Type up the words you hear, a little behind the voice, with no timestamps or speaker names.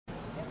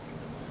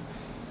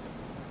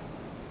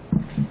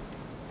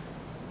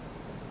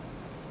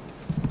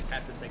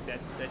Have to think that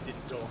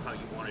didn't go how you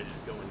wanted it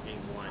to go in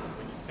game one.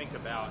 When you think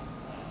about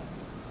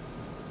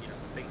the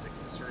things that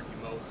concerned you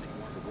most that you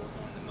wanted to work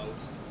on the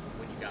most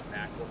when you got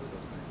back, what were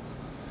those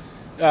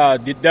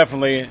things?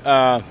 Definitely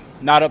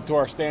not up to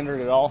our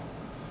standard at all.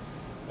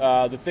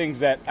 The things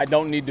that I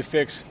don't need to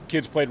fix,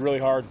 kids played really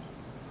hard,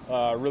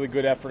 really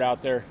good effort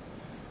out there.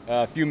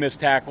 A few missed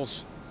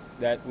tackles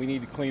that we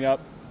need to clean up.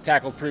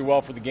 Tackled pretty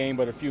well for the game,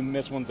 but a few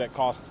missed ones that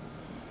cost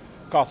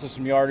us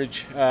some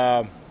yardage.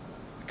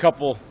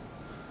 Couple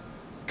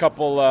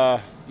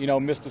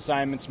missed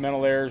assignments,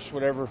 mental errors,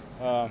 whatever,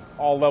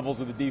 all levels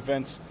of the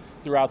defense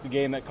throughout the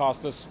game that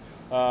cost us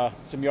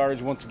some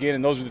yardage once again,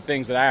 and those are the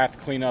things that I have to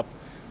clean up.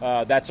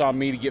 That's on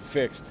me to get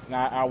fixed, and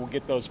I will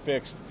get those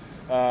fixed.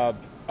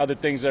 Other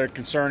things that are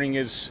concerning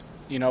is,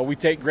 we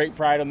take great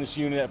pride on this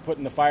unit at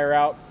putting the fire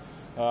out.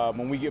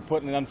 When we get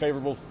put in an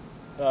unfavorable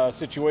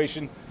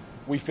situation,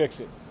 we fix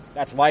it.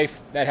 That's life.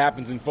 That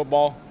happens in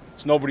football.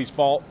 It's nobody's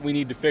fault. We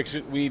need to fix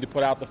it. We need to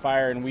put out the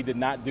fire, and we did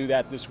not do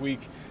that this week,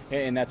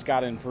 and that's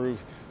got to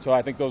improve. So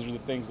I think those are the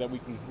things that we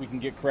can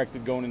get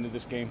corrected going into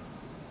this game.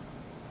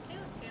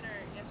 Erik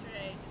Chinander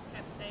yesterday just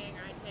kept saying,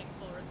 "I take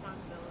full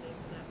responsibility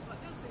for this."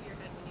 What goes through your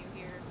head when you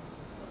hear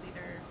the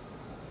leader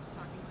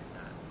talking like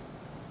that?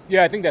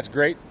 Yeah, I think that's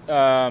great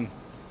and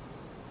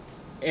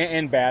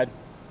bad.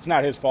 It's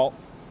not his fault.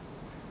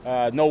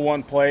 No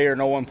one play or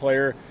no one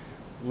player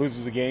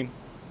loses a game,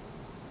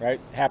 right?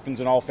 Happens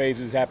in all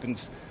phases.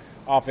 Happens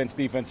offense,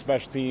 defense,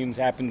 special teams.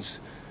 Happens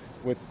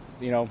with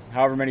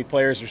however many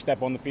players are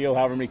step on the field,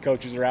 however many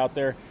coaches are out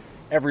there.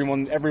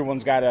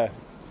 Everyone's got a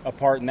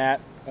part in that.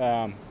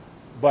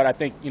 But I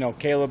think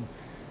Caleb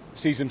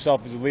sees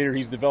himself as a leader.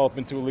 He's developed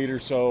into a leader,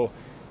 so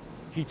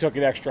he took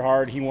it extra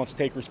hard. He wants to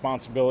take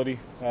responsibility,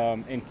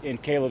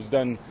 and Caleb's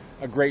done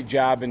a great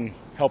job in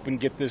helping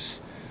get this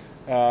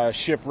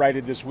ship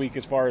righted this week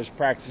as far as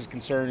practice is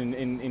concerned,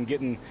 and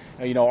getting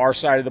our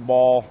side of the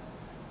ball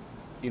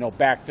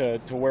back to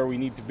where we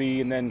need to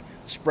be, and then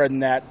spreading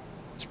that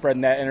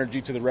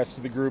energy to the rest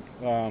of the group.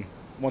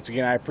 Once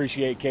again, I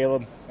appreciate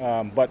Caleb,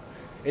 but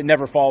it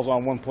never falls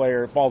on one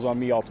player. It falls on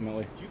me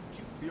ultimately. Do you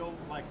feel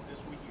like this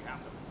week you have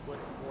to put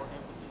more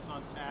emphasis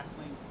on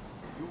tackling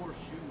your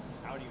shoes?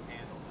 How do you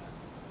handle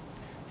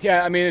that?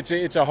 Yeah, I mean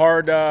it's a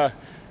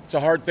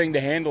hard thing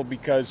to handle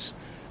because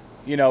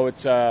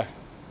it's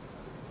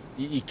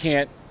you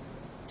can't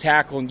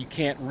tackle and you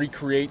can't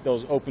recreate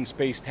those open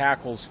space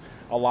tackles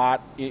a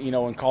lot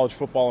in college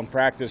football and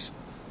practice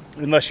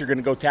unless you're going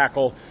to go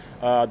tackle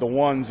the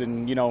ones,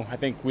 and I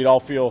think we'd all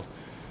feel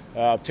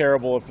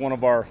terrible if one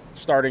of our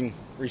starting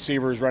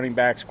receivers, running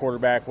backs,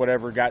 quarterback,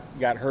 whatever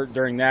got hurt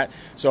during that.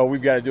 So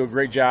we've got to do a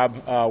great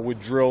job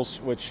with drills,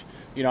 which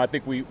I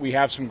think we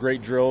have some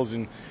great drills,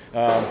 and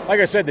like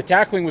I said, the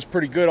tackling was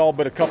pretty good, all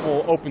but a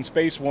couple open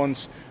space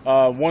ones.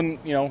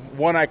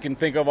 One I can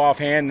think of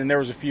offhand, and there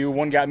was a few.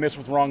 One got missed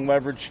with wrong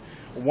leverage,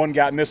 one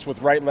got missed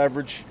with right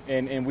leverage,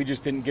 and we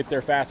just didn't get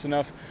there fast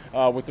enough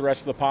with the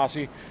rest of the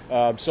posse.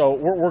 So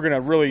we're going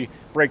to really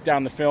break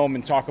down the film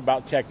and talk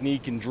about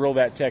technique and drill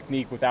that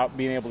technique without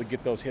being able to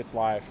get those hits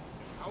live.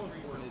 How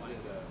important is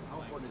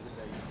it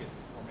that you get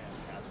the four-man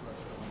pass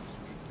rush going this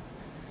week?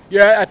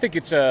 Yeah, I think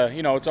it's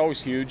it's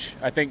always huge.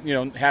 I think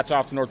hats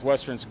off to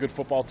Northwestern. It's a good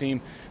football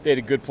team. They had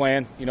a good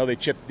plan. They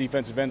chipped the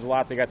defensive ends a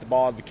lot. They got the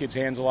ball out of the kids'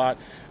 hands a lot.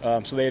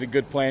 So they had a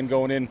good plan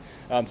going in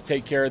to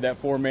take care of that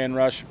four-man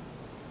rush.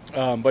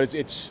 But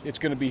it's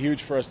going to be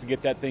huge for us to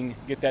get that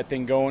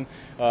thing going.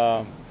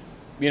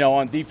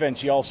 On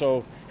defense, you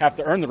also have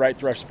to earn the right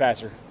to rush the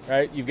passer,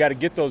 right? You've got to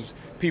get those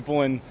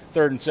people in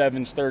 3rd and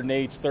 7s, 3rd and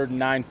 8s, 3rd and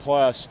 9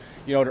 plus,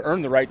 to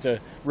earn the right to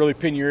really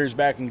pin your ears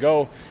back and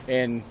go.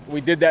 And we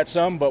did that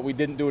some, but we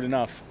didn't do it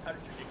enough. How did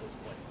your Eagles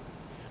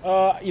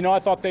play? I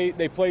thought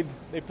they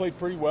played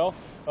pretty well.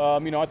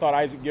 I thought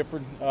Isaac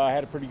Gifford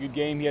had a pretty good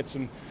game. He had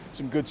some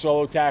good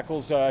solo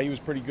tackles. He was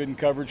pretty good in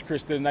coverage.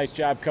 Chris did a nice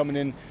job coming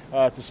in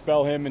to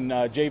spell him, and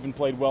Javen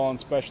played well on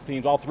special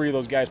teams. All three of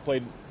those guys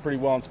played pretty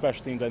well on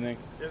special teams, I think.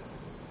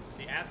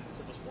 The absence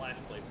of a splash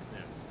play from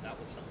them, that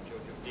was something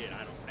JoJo did.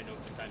 I know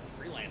sometimes he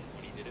freelanced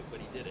when he did it, but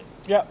he did it.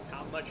 Yeah.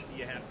 How much do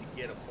you have to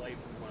get a play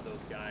from one of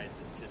those guys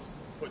that just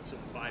puts them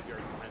 5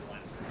 yards behind the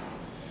line of scrimmage?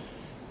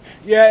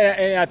 Yeah,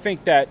 and I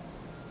think that,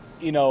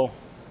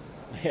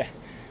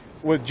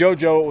 with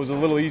JoJo, it was a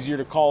little easier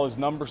to call his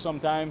number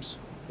sometimes,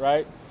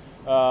 right?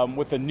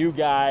 With a new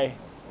guy,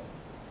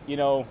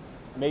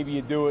 maybe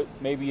you do it,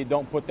 maybe you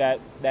don't put that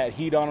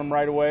heat on him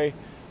right away.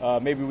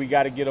 Maybe we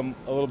got to get him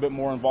a little bit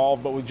more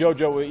involved. But with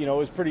JoJo, it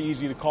was pretty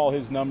easy to call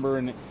his number,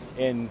 and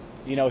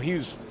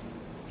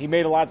he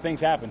made a lot of things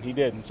happen. He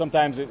did, and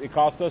sometimes it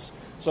cost us.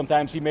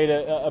 Sometimes he made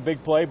a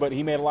big play, but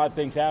he made a lot of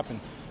things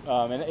happen,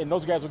 and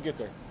those guys will get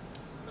there.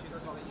 Chin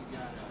saw that you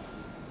got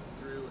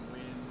Drew and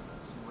Wynn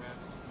some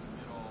reps in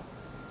the middle.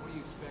 What do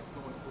you expect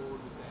going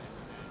forward with that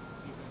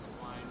defensive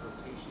line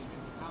rotation,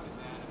 and how did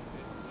that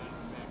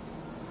affect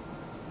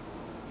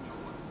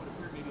what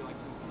appeared maybe like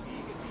some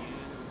fatigue at the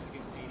end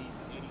against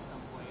 80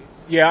 some plays?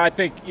 Yeah, I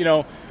think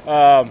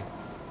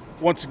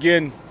once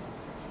again,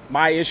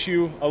 my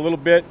issue a little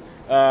bit.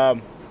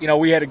 You know,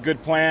 we had a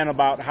good plan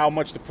about how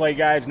much to play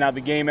guys. Now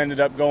the game ended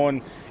up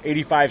going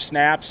 85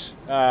 snaps.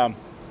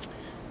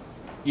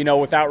 You know,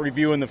 without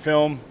reviewing the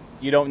film,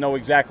 you don't know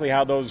exactly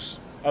how those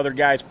other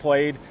guys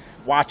played.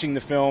 Watching the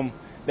film,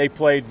 they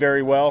played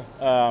very well.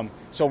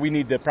 So we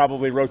need to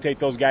probably rotate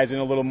those guys in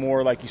a little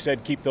more, like you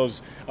said, keep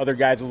those other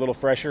guys a little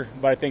fresher.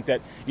 But I think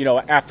that, you know,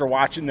 after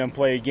watching them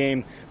play a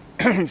game,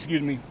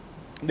 excuse me,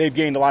 they've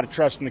gained a lot of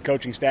trust in the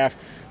coaching staff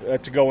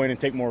to go in and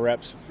take more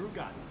reps. Drew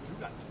got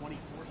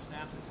 24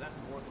 snaps. Was that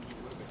more than you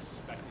would have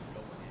expected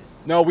going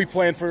in? No,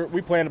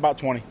 we planned about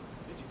 20. Did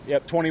you?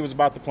 Yep, 20 was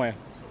about the plan.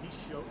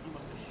 So he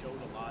must have showed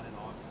a lot in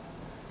August.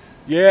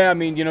 Yeah, I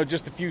mean, you know,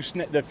 just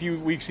the few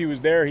weeks he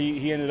was there,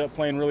 he ended up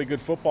playing really good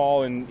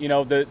football. And you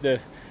know, the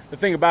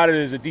thing about it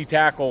is a D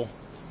tackle,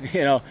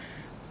 you know,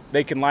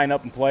 they can line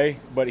up and play,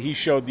 but he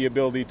showed the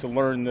ability to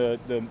learn the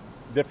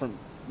different,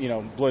 you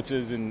know,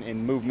 blitzes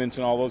and movements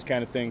and all those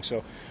kind of things.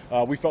 So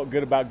we felt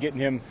good about getting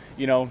him,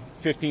 you know,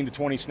 15 to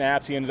 20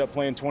 snaps. He ended up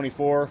playing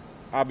 24.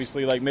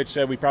 Obviously, like Mitch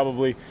said, we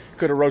probably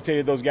could have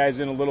rotated those guys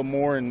in a little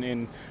more.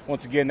 And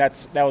once again,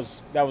 that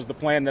was the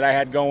plan that I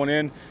had going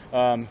in.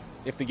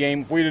 If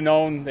we'd have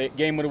known the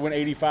game would have went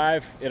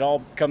 85, it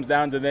all comes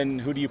down to then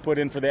who do you put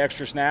in for the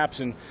extra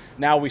snaps, and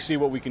now we see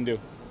what we can do.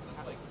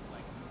 Like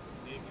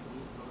Nick and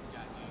Luke both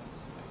got names,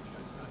 you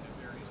know,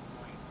 at various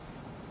points.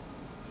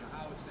 You know,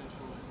 how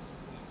essential is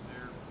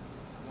their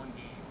one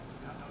game?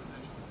 How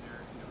essential is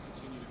their, you know,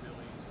 continued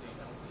ability to stay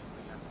healthy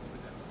when you have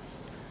COVID that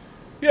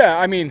much? Yeah,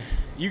 I mean,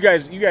 you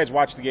guys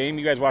watch the game.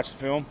 You guys watch the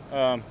film.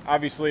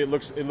 Obviously, it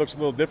looks a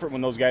little different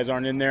when those guys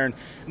aren't in there, and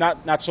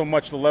not so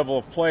much the level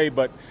of play,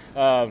 but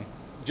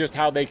just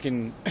how they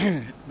can,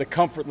 the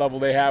comfort level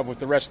they have with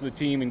the rest of the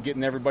team and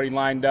getting everybody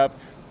lined up.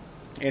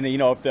 And you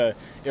know, if the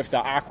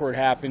awkward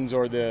happens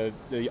or the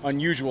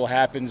unusual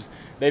happens,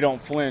 they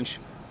don't flinch.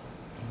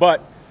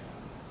 But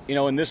you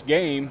know, in this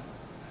game,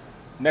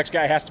 next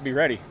guy has to be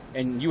ready,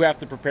 and you have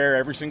to prepare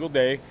every single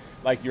day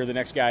like you're the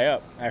next guy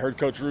up. I heard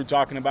Coach Ruud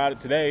talking about it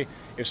today.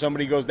 If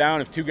somebody goes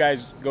down, if two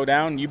guys go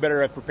down, you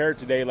better have prepared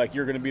today like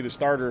you're going to be the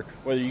starter,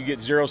 whether you get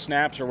 0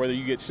 snaps or whether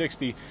you get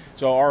 60.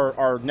 So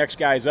our next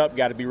guys up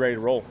got to be ready to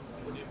roll.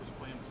 When Nick was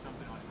playing with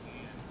something on his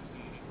hand, was he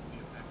able to be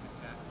effective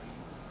tackling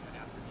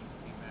after he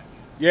came back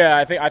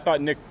in? Yeah, I thought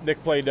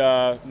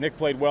Nick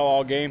played well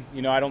all game.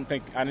 You know, I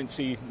didn't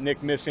see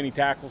Nick miss any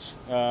tackles.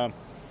 So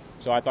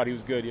I thought he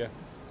was good. Yeah. Have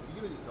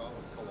you given any thought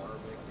with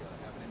Kolarovic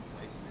having him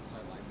play some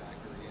inside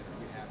linebacker yet?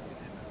 Are you happy with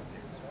him out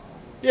there as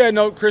well? Yeah,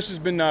 no, Chris has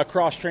been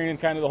cross training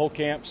kind of the whole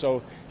camp,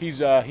 so he's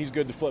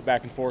good to flip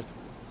back and forth.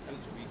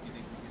 This week, do you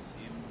think we can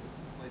see him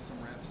play some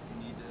reps if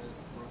you need to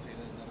rotate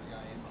another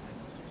guy in behind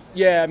those two spots?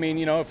 Yeah, I mean,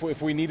 you know,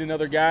 if we need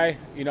another guy,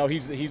 you know,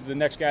 he's the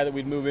next guy that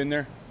we'd move in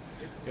there.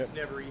 It's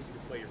never easy to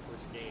play your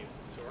first game.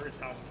 So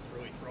Ernest Hausman's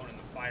really thrown in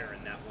the fire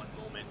in that one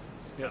moment,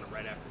 kind of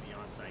right after the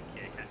onside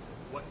kick.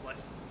 What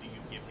lessons do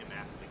you give him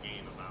after the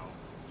game about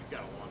you've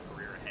got a long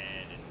career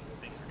ahead and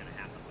things are going to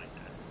happen like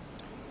that?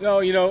 No,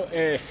 you know,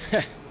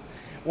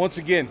 once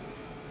again,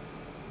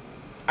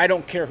 I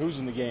don't care who's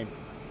in the game.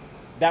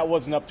 That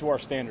wasn't up to our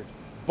standard.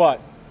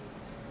 But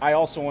I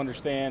also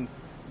understand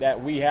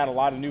that we had a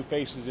lot of new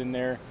faces in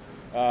there.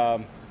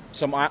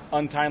 Some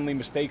untimely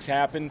mistakes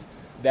happened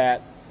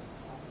that,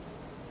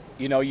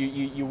 you know,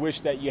 you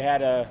wish that you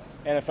had a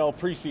NFL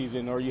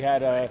preseason or you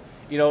had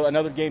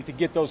another game to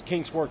get those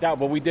kinks worked out,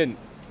 but we didn't.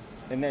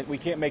 And that we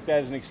can't make that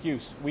as an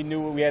excuse. We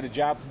knew we had a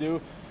job to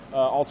do.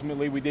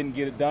 Ultimately, we didn't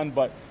get it done,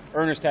 but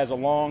Ernest has a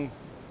long,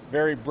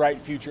 very bright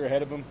future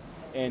ahead of him,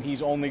 and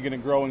he's only going to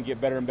grow and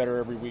get better and better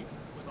every week.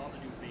 With all the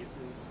new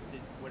faces,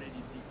 what did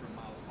you see from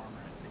Miles Farmer?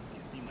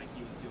 It seemed like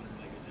he was doing a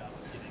really good job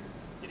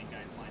of getting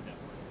guys lined up.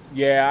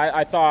 Yeah,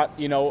 I thought,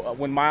 you know,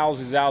 when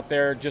Miles is out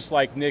there, just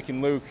like Nick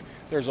and Luke,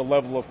 there's a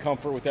level of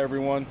comfort with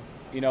everyone,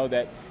 you know,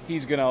 that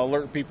he's going to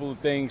alert people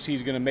to things,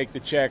 he's going to make the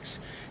checks,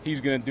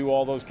 he's going to do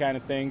all those kind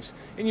of things.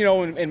 And, you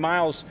know, and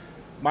Miles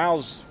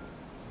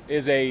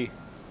is a,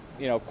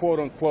 you know, quote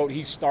unquote,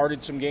 he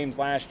started some games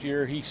last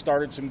year. He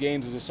started some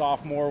games as a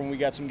sophomore when we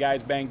got some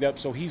guys banged up.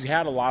 So he's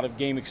had a lot of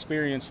game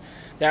experience.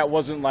 That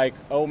wasn't like,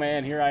 oh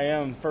man, here I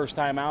am, first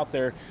time out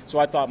there. So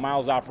I thought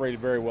Miles operated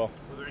very well.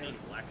 Were there any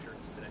black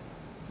shirts today?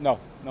 No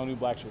new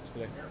black shirts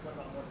today. Erik, what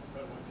about North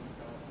Dakota? What can you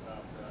tell us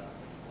about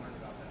what you learned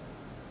about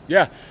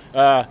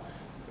that? Yeah,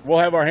 we'll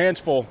have our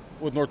hands full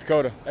with North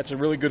Dakota. That's a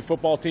really good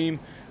football team.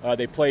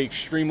 They play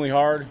extremely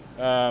hard.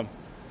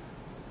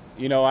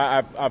 You know,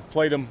 I've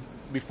played them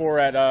before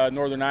at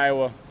Northern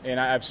Iowa, and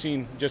I've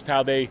seen just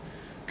how they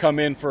come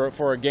in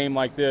for a game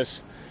like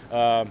this.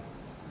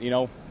 You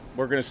know,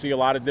 we're going to see a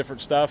lot of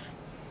different stuff.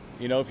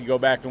 You know, if you go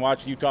back and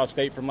watch Utah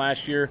State from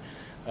last year,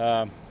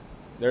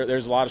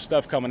 there's a lot of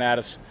stuff coming at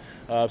us.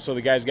 So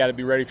the guys got to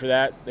be ready for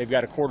that. They've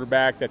got a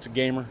quarterback that's a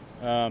gamer.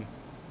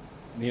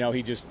 You know,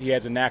 he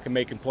has a knack of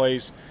making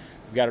plays.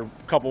 We've got a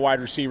couple wide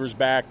receivers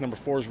back. Number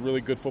 4 is a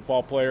really good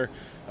football player.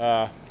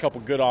 a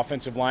couple good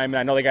offensive linemen.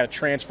 I know they got a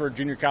transfer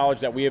junior college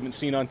that we haven't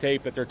seen on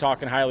tape that they're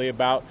talking highly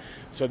about.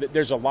 So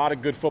there's a lot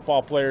of good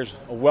football players,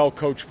 a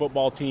well-coached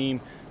football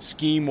team.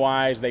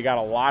 Scheme-wise, they got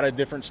a lot of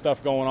different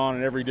stuff going on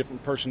in every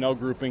different personnel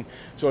grouping.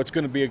 So it's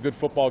going to be a good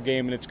football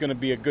game, and it's going to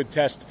be a good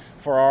test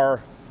for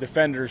our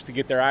defenders to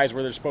get their eyes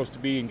where they're supposed to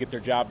be and get their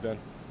job done.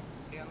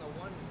 Hey, on the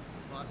one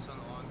bust on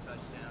the long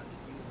touchdown,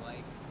 did you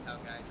like how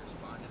guys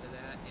responded to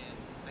that? And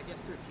I guess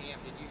through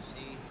camp, did you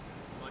see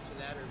much of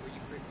that, or were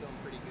you feeling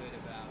pretty good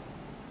about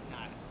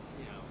not,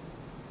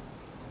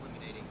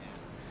 eliminating that?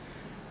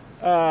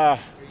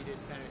 Or you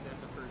just kind of,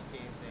 that's a first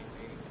game thing,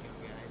 maybe with young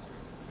guys? Or?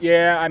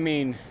 Yeah, I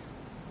mean,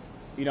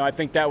 I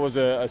think that was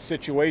a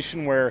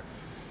situation where,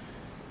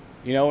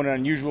 an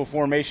unusual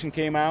formation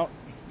came out,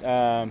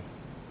 and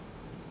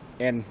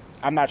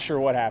I'm not sure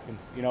what happened.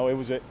 It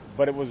was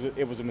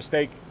a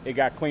mistake. It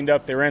got cleaned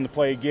up. They ran the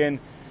play again.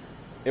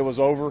 It was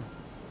over.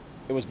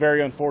 It was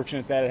very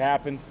unfortunate that it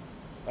happened,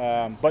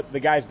 but the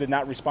guys did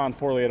not respond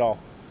poorly at all.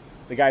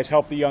 The guys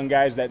helped the young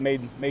guys that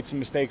made some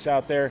mistakes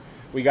out there.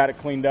 We got it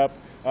cleaned up.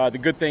 The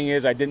good thing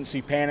is I didn't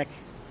see panic.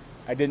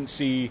 I didn't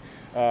see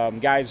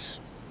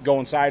guys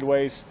going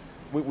sideways.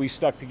 We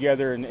stuck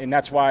together, and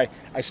that's why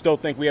I still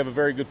think we have a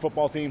very good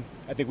football team.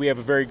 I think we have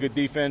a very good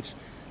defense.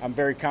 I'm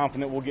very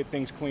confident we'll get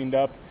things cleaned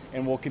up,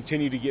 and we'll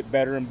continue to get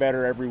better and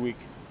better every week.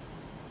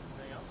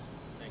 Anything else?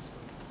 Thanks.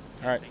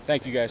 All right.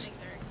 Thank you, guys. Thanks,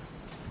 Eric.